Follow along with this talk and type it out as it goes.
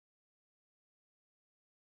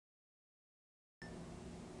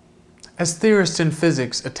As theorists in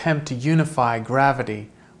physics attempt to unify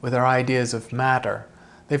gravity with our ideas of matter,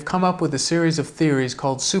 they've come up with a series of theories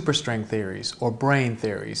called superstring theories, or brane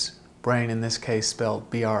theories. Brane in this case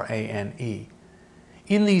spelled B-R-A-N-E.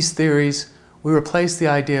 In these theories, we replace the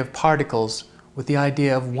idea of particles with the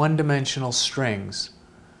idea of one-dimensional strings.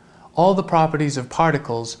 All the properties of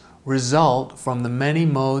particles result from the many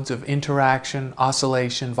modes of interaction,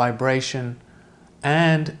 oscillation, vibration,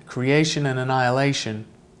 and creation and annihilation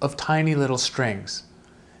of tiny little strings.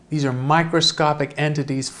 These are microscopic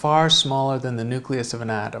entities far smaller than the nucleus of an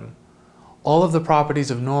atom. All of the properties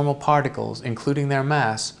of normal particles, including their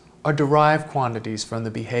mass, are derived quantities from the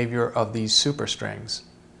behavior of these superstrings.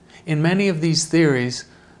 In many of these theories,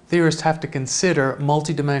 theorists have to consider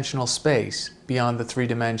multidimensional space beyond the 3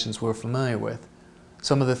 dimensions we're familiar with.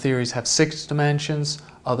 Some of the theories have 6 dimensions,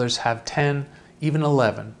 others have 10, even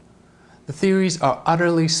 11. The theories are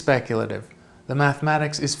utterly speculative. The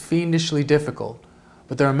mathematics is fiendishly difficult,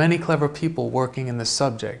 but there are many clever people working in this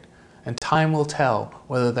subject, and time will tell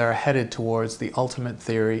whether they are headed towards the ultimate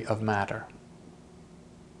theory of matter.